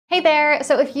Hey there!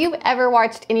 So if you've ever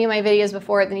watched any of my videos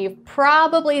before, then you've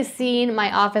probably seen my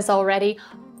office already.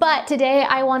 But today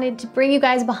I wanted to bring you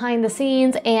guys behind the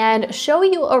scenes and show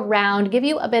you around, give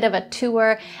you a bit of a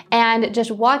tour, and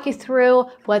just walk you through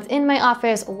what's in my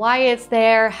office, why it's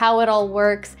there, how it all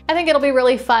works. I think it'll be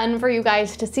really fun for you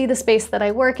guys to see the space that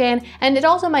I work in, and it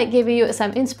also might give you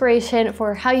some inspiration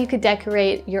for how you could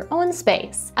decorate your own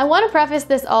space. I want to preface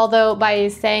this all though by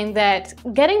saying that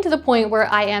getting to the point where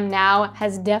I am now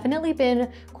has definitely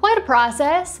been quite a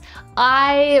process.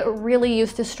 I really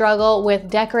used to struggle with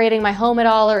decorating my home at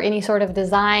all or any sort of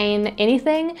design,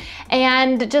 anything.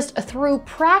 And just through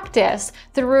practice,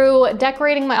 through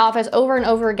decorating my office over and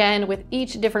over again with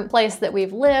each different place that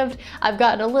we've lived, I've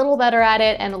gotten a little better at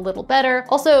it and a little better.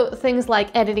 Also, things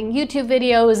like editing YouTube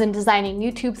videos and designing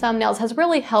YouTube thumbnails has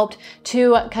really helped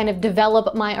to kind of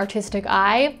develop my artistic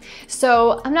eye.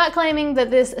 So I'm not claiming that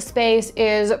this space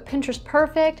is Pinterest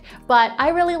perfect, but I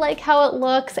really like how it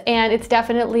looks, and it's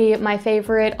definitely my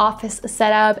favorite office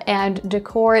setup and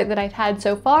decor that I've had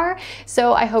so far.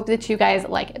 So I hope that you guys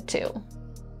like it too.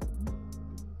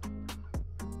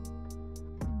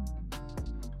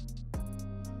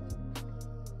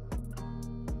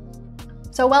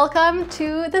 So welcome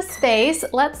to the space.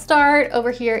 Let's start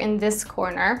over here in this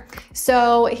corner.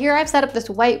 So here I've set up this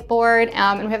whiteboard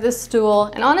and we have this stool,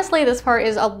 and honestly this part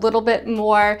is a little bit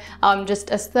more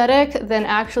just aesthetic than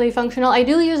actually functional. I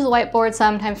do use the whiteboard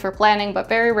sometimes for planning, but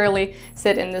very rarely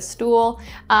sit in this stool.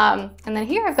 And then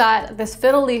here I've got this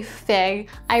fiddle leaf fig.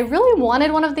 I really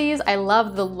wanted one of these. I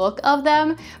love the look of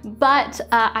them, but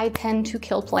I tend to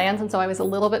kill plants, and so I was a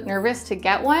little bit nervous to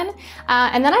get one.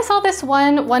 And then I saw this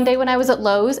one day when I was at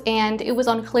Lowe's, and it was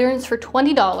on clearance for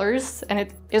 $20, and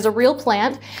it is a real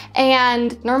plant.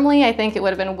 And normally I think it would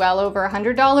have been well over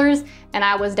 $100, and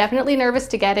I was definitely nervous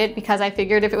to get it because I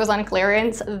figured if it was on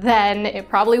clearance, then it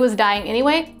probably was dying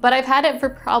anyway. But I've had it for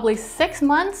probably 6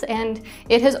 months and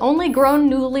it has only grown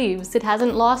new leaves. It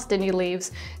hasn't lost any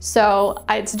leaves. So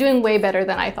it's doing way better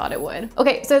than I thought it would.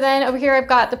 Okay, so then over here I've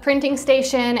got the printing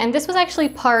station, and this was actually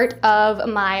part of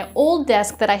my old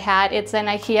desk that I had. It's an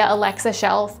IKEA Alexa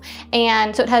shelf,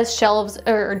 and so it has shelves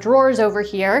or drawers over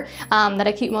here that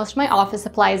I keep most of my office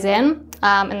supplies in.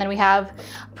 And then we have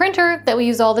a printer that we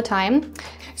use all the time.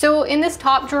 So in this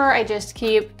top drawer, I just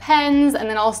keep pens, and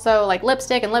then also like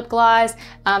lipstick and lip gloss,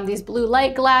 these blue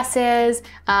light glasses,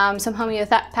 some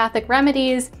homeopathic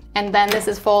remedies, and then this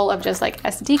is full of just like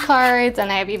SD cards,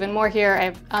 and I have even more here. I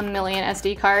have a million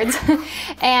SD cards,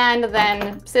 and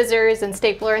then scissors and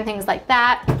stapler and things like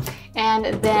that. And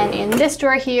then in this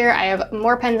drawer here, I have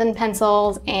more pens and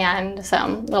pencils and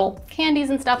some little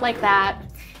candies and stuff like that.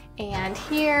 And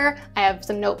here I have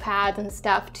some notepads and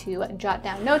stuff to jot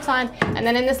down notes on. And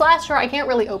then in this last drawer, I can't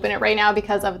really open it right now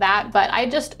because of that, but I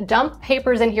just dump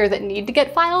papers in here that need to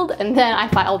get filed, and then I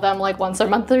file them like once a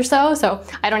month or so. So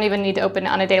I don't even need to open it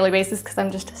on a daily basis because I'm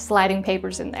just sliding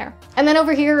papers in there. And then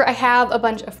over here, I have a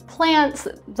bunch of plants.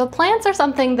 The plants are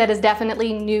something that is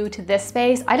definitely new to this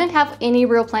space. I didn't have any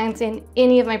real plants in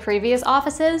any of my previous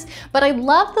offices, but I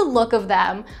love the look of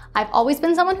them. I've always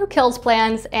been someone who kills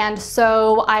plants, and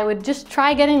so I would just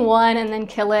try getting one and then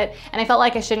kill it, and I felt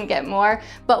like I shouldn't get more.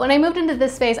 But when I moved into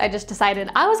this space, I just decided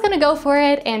I was gonna go for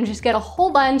it and just get a whole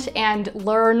bunch and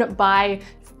learn by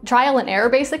trial and error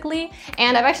basically.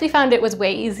 And I've actually found it was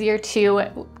way easier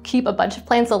to keep a bunch of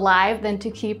plants alive than to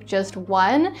keep just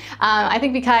one. I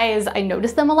think because I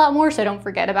notice them a lot more, so I don't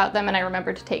forget about them and I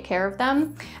remember to take care of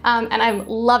them. And I'm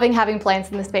loving having plants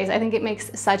in this space. I think it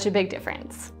makes such a big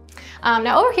difference.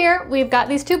 Now over here, we've got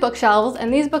these two bookshelves,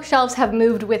 and these bookshelves have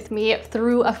moved with me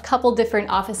through a couple different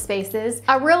office spaces.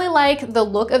 I really like the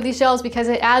look of these shelves because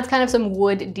it adds kind of some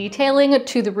wood detailing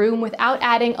to the room without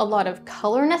adding a lot of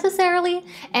color necessarily.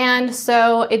 And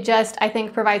so it just, I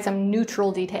think, provides some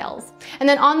neutral details. And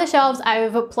then on the shelves,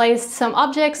 I've placed some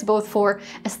objects both for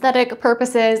aesthetic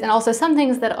purposes and also some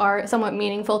things that are somewhat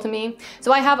meaningful to me.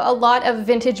 So I have a lot of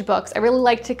vintage books. I really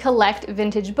like to collect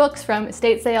vintage books from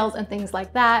estate sales and things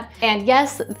like that. And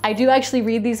yes, I do actually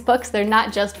read these books. They're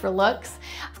not just for looks.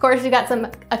 Of course, we got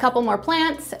a couple more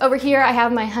plants. Over here, I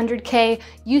have my 100K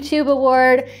YouTube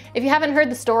award. If you haven't heard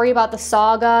the story about the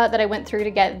saga that I went through to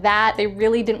get that, they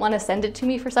really didn't want to send it to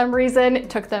me for some reason. It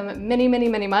took them many, many,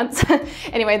 many months.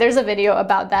 Anyway, there's a video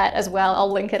about that as well.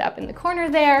 I'll link it up in the corner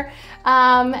there.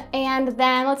 And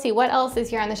then let's see, what else is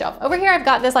here on the shelf? Over here, I've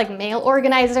got this like mail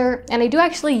organizer, and I do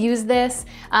actually use this.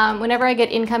 Whenever I get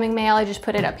incoming mail, I just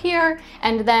put it up here,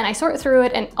 and then I I sort through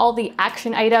it and all the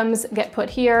action items get put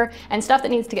here and stuff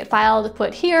that needs to get filed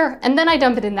put here, and then I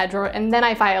dump it in that drawer and then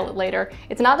I file it later.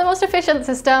 It's not the most efficient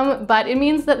system, but it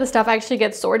means that the stuff actually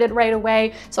gets sorted right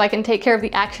away so I can take care of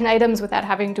the action items without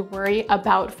having to worry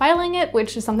about filing it,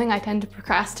 which is something I tend to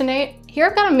procrastinate. Here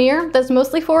I've got a mirror that's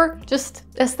mostly for just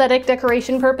aesthetic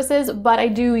decoration purposes, but I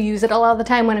do use it a lot of the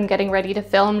time when I'm getting ready to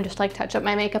film, just like touch up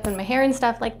my makeup and my hair and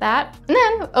stuff like that. And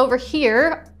then over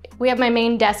here, we have my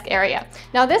main desk area.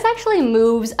 Now this actually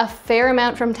moves a fair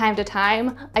amount from time to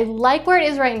time. I like where it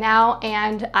is right now,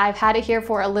 and I've had it here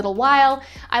for a little while.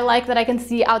 I like that I can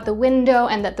see out the window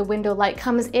and that the window light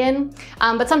comes in.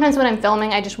 But sometimes when I'm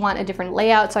filming, I just want a different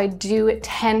layout, so I do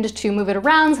tend to move it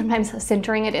around, sometimes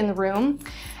centering it in the room.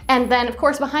 And then of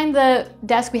course behind the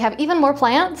desk we have even more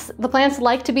plants. The plants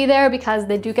like to be there because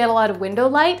they do get a lot of window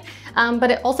light,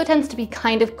 but it also tends to be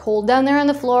kind of cold down there on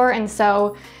the floor, and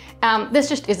so this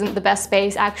just isn't the best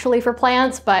space actually for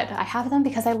plants, but I have them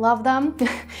because I love them.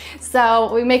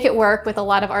 So we make it work with a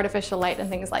lot of artificial light and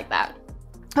things like that.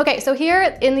 Okay, so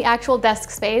here in the actual desk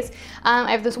space,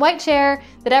 I have this white chair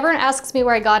that everyone asks me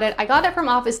where I got it. I got it from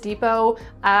Office Depot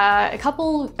a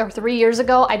couple or 3 years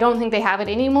ago. I don't think they have it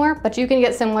anymore, but you can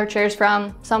get similar chairs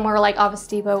from somewhere like Office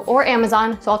Depot or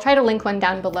Amazon, so I'll try to link one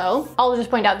down below. I'll just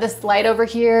point out this light over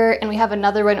here, and we have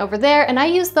another one over there, and I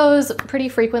use those pretty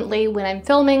frequently when I'm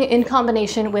filming in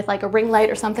combination with like a ring light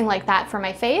or something like that for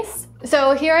my face.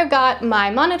 So here I've got my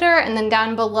monitor, and then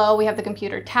down below we have the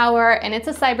computer tower, and it's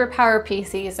a CyberPower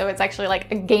PC, so it's actually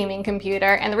like a gaming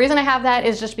computer. And the reason I have that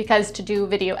is just because to do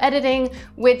video editing,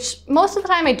 which most of the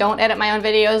time I don't edit my own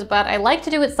videos, but I like to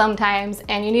do it sometimes,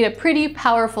 and you need a pretty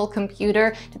powerful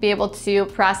computer to be able to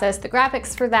process the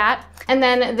graphics for that. And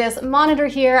then this monitor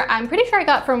here, I'm pretty sure I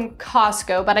got from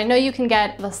Costco, but I know you can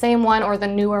get the same one or the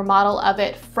newer model of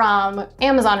it from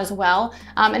Amazon as well.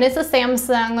 And it's a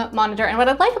Samsung monitor, and what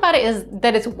I like about it is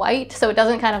that it's white, so it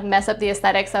doesn't kind of mess up the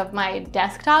aesthetics of my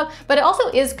desktop, but it also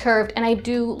is curved, and I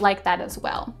do like that as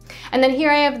well. And then here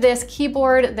I have this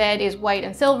keyboard that is white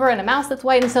and silver, and a mouse that's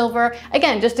white and silver,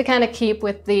 again, just to kind of keep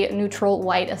with the neutral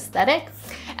white aesthetic.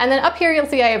 And then up here you'll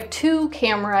see I have two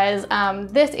cameras.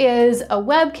 This is a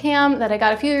webcam that I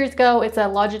got a few years ago. It's a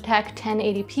Logitech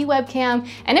 1080p webcam,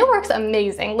 and it works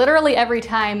amazing. Literally every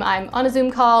time I'm on a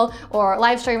Zoom call or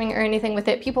live streaming or anything with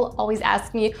it, people always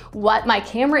ask me what my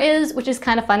camera is, which is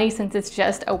kind of funny since it's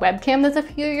just a webcam that's a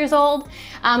few years old.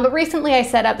 But recently I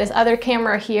set up this other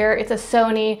camera here. It's a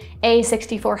Sony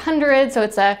a6400, so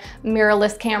it's a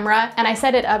mirrorless camera, and I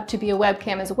set it up to be a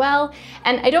webcam as well.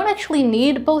 And I don't actually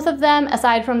need both of them,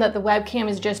 aside from that the webcam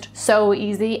is just so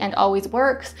easy and always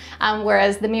works,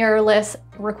 whereas the mirrorless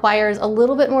requires a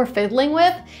little bit more fiddling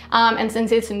with, and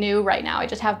since it's new right now, I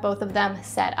just have both of them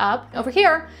set up. Over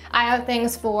here, I have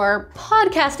things for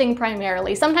podcasting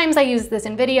primarily. Sometimes I use this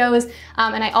in videos,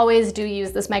 and I always do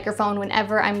use this microphone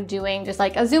whenever I'm doing just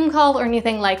like a Zoom call or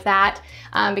anything like that,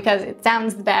 because it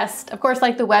sounds the best. Of course,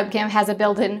 like the webcam has a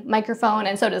built-in microphone,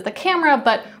 and so does the camera,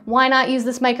 but why not use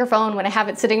this microphone when I have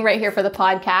it sitting right here for the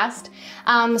podcast?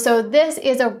 So this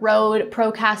is a Rode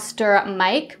Procaster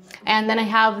mic. And then I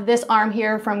have this arm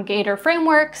here from Gator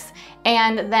Frameworks.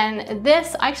 And then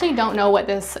this, I actually don't know what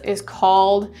this is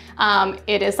called.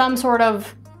 It is some sort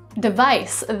of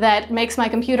device that makes my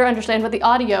computer understand what the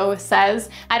audio says.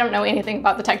 I don't know anything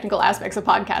about the technical aspects of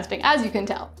podcasting, as you can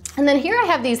tell. And then here I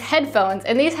have these headphones,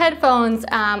 and these headphones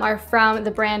are from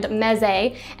the brand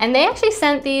Meze, and they actually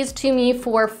sent these to me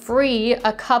for free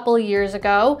a couple years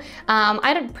ago.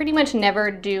 I pretty much never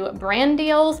do brand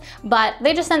deals, but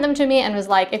they just sent them to me and was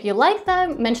like, if you like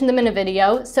them, mention them in a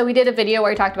video. So we did a video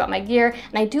where I talked about my gear,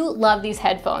 and I do love these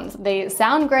headphones. They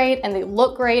sound great and they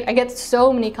look great. I get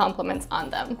so many compliments on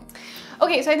them.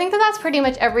 Okay, so I think that that's pretty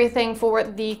much everything for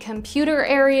the computer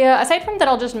area. Aside from that,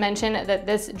 I'll just mention that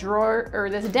this drawer, or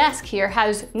this desk here,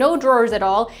 has no drawers at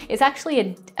all. It's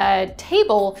actually a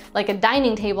table, like a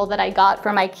dining table that I got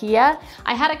from IKEA.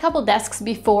 I had a couple desks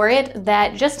before it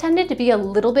that just tended to be a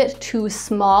little bit too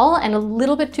small and a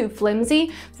little bit too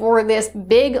flimsy for this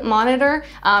big monitor,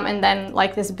 and then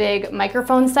like this big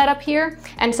microphone setup here.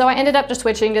 And so I ended up just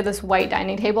switching to this white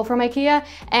dining table from IKEA,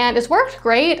 and it's worked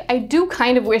great. I do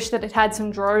kind of wish that it had some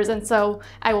drawers, and so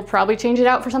I will probably change it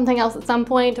out for something else at some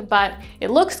point, but it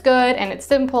looks good and it's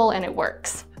simple and it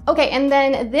works. Okay, and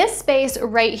then this space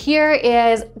right here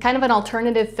is kind of an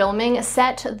alternative filming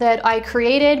set that I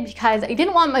created because I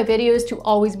didn't want my videos to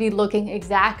always be looking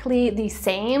exactly the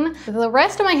same. The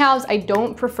rest of my house I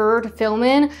don't prefer to film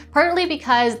in, partly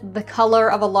because the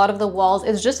color of a lot of the walls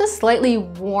is just a slightly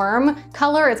warm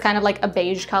color. It's kind of like a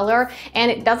beige color, and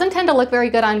it doesn't tend to look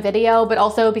very good on video, but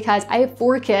also because I have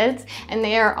 4 kids and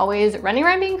they are always running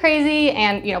around being crazy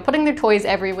and, you know, putting their toys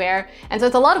everywhere. And so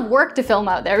it's a lot of work to film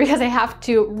out there because I have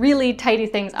to really tidy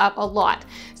things up a lot.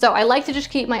 So I like to just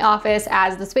keep my office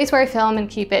as the space where I film and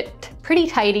keep it pretty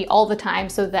tidy all the time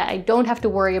so that I don't have to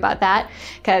worry about that,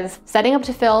 because setting up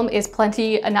to film is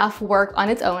plenty enough work on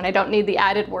its own. I don't need the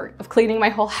added work of cleaning my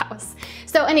whole house.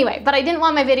 So anyway, but I didn't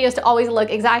want my videos to always look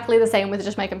exactly the same with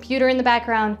just my computer in the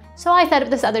background, so I set up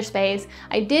this other space.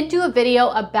 I did do a video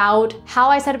about how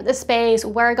I set up this space,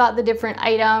 where I got the different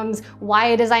items,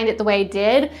 why I designed it the way I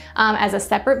did, as a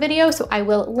separate video, so I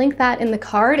will link that in the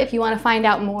card if you want to find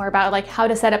out more about like how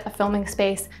to set up a filming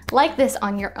space like this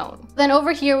on your own. Then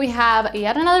over here we have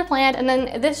yet another plant, and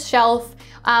then this shelf,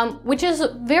 which is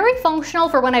very functional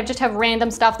for when I just have random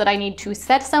stuff that I need to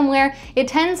set somewhere. It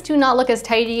tends to not look as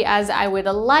tidy as I would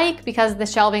like because the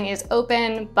shelving is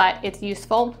open, but it's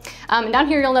useful. And down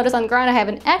here you'll notice on the ground I have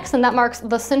an X, and that marks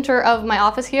the center of my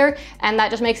office here, and that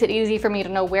just makes it easy for me to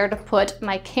know where to put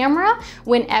my camera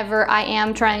whenever I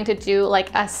am trying to do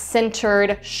like a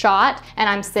centered shot and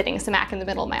I'm sitting smack in the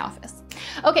middle of my office.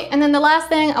 Okay, and then the last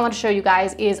thing I want to show you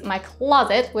guys is my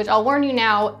closet, which I'll warn you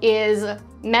now is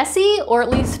messy, or at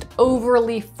least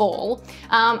overly full.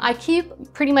 I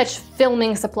keep pretty much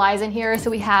filming supplies in here. So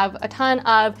we have a ton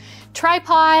of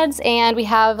tripods, and we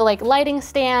have like lighting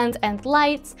stands and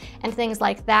lights and things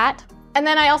like that. And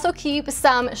then I also keep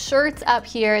some shirts up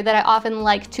here that I often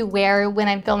like to wear when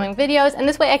I'm filming videos, and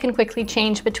this way I can quickly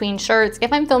change between shirts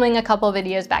if I'm filming a couple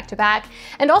videos back to back.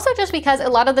 And also just because a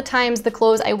lot of the times the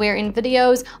clothes I wear in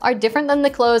videos are different than the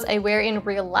clothes I wear in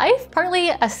real life, partly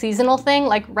a seasonal thing.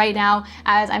 Like right now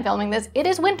as I'm filming this, it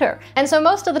is winter. And so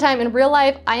most of the time in real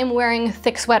life I am wearing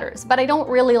thick sweaters, but I don't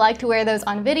really like to wear those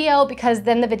on video because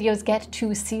then the videos get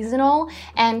too seasonal.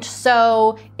 And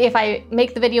so if I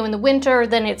make the video in the winter,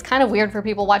 then it's kind of weird for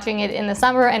people watching it in the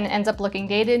summer and ends up looking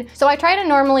dated. So I try to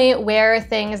normally wear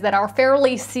things that are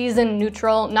fairly season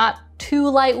neutral, not too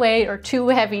lightweight or too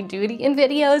heavy duty in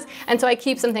videos. And so I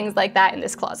keep some things like that in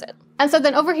this closet. And so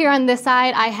then over here on this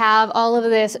side, I have all of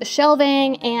this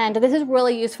shelving, and this is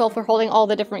really useful for holding all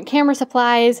the different camera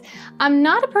supplies. I'm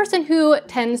not a person who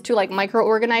tends to like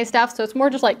micro-organize stuff, so it's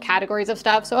more just like categories of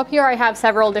stuff. So up here I have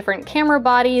several different camera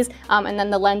bodies, and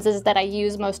then the lenses that I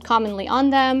use most commonly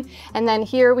on them. And then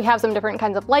here we have some different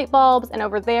kinds of light bulbs, and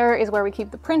over there is where we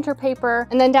keep the printer paper.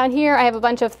 And then down here I have a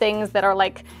bunch of things that are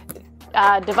like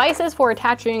devices for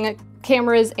attaching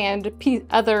cameras and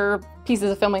other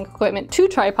pieces of filming equipment to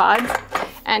tripods.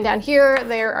 And down here,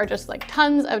 there are just like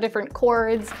tons of different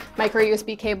cords, micro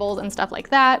USB cables and stuff like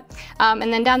that.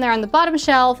 And then down there on the bottom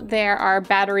shelf, there are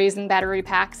batteries and battery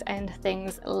packs and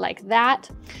things like that.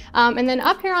 And then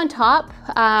up here on top,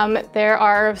 there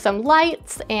are some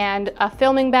lights and a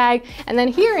filming bag. And then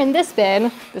here in this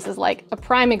bin, this is like a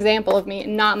prime example of me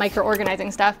not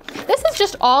micro-organizing stuff. This is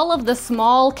just all of the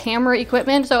small camera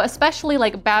equipment. So especially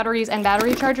like batteries and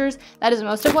battery chargers, that is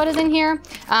most of what is in here.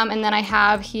 And then I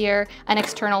have here an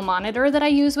external monitor that I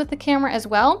use with the camera as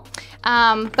well.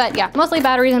 But yeah, mostly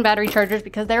batteries and battery chargers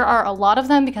because there are a lot of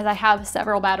them because I have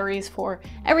several batteries for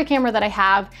every camera that I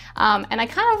have. And I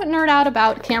kind of nerd out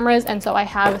about cameras, and so I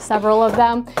have several of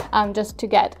them just to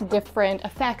get different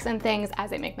effects and things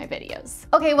as I make my videos.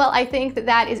 Okay, well, I think that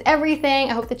that is everything.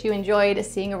 I hope that you enjoyed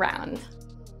seeing around.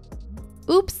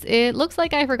 Oops, it looks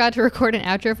like I forgot to record an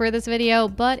outro for this video,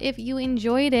 but if you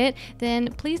enjoyed it, then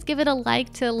please give it a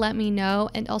like to let me know,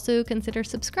 and also consider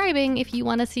subscribing if you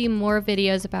want to see more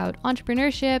videos about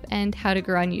entrepreneurship and how to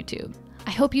grow on YouTube.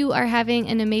 I hope you are having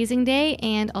an amazing day,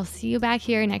 and I'll see you back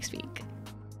here next week.